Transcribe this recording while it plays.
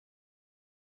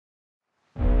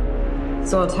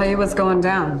So I'll tell you what's going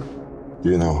down.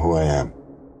 You know who I am.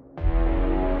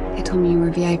 They told me you were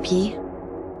VIP.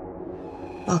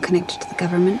 All connected to the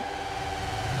government.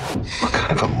 What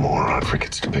kind of a moron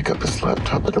forgets to pick up his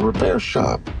laptop at a repair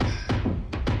shop?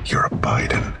 You're a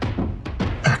Biden.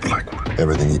 Act like one.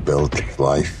 Everything he built, his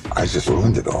life, I just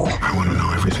ruined it all. I want to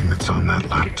know everything that's on that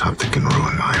laptop that can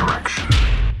ruin my erection.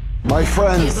 My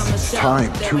friends, it's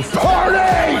time to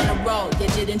party!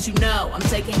 Didn't you know I'm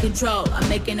taking control? I'm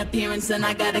making an appearance and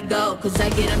I gotta go. Cause I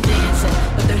get them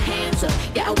dancing with their hands up.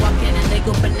 Yeah, I walk in and they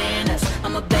go bananas.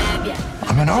 I'm a bad, yeah.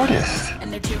 I'm an artist.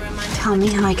 And they're cheering my Tell me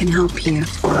how I can help you.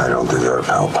 I don't deserve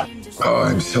help. Oh,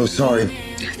 I'm so sorry.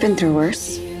 I've been through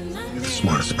worse. You're the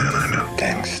smartest man I know.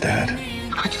 Thanks, Dad.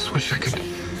 I just wish I could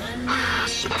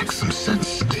smack some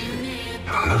sense into you.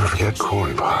 I'll never forget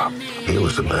Corn Pop. He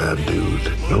was a bad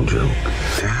dude. No joke.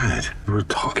 Dad, we were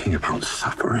talking about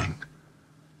suffering.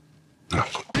 No.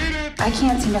 I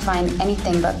can't seem to find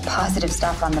anything but positive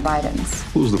stuff on the Bidens.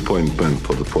 Who's the point man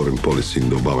for the foreign policy in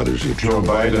the Obama regime? Joe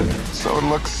Biden. So it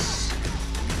looks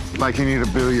like you need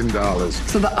 $1 billion.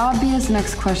 So the obvious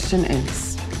next question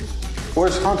is,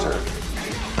 Where's Hunter?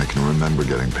 I can remember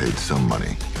getting paid some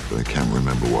money, but I can't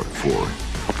remember what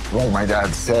for. Well, my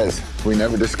dad says we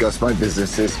never discuss my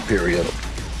businesses, period.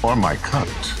 Or my cut.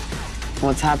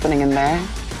 what's happening in there?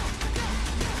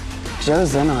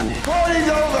 Joe's in on it. Party's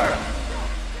over!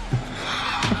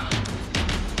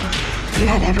 You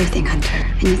had everything, Hunter,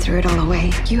 and you threw it all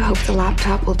away. You hope the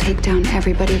laptop will take down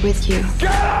everybody with you.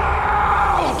 Get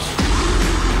out!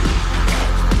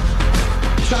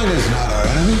 China's not our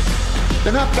enemy.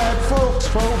 They're not bad folks.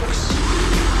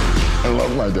 I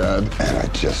love my dad, and I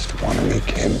just want to make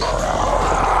him proud.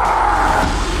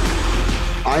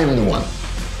 I am the one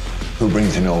who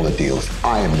brings in all the deals.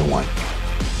 I am the one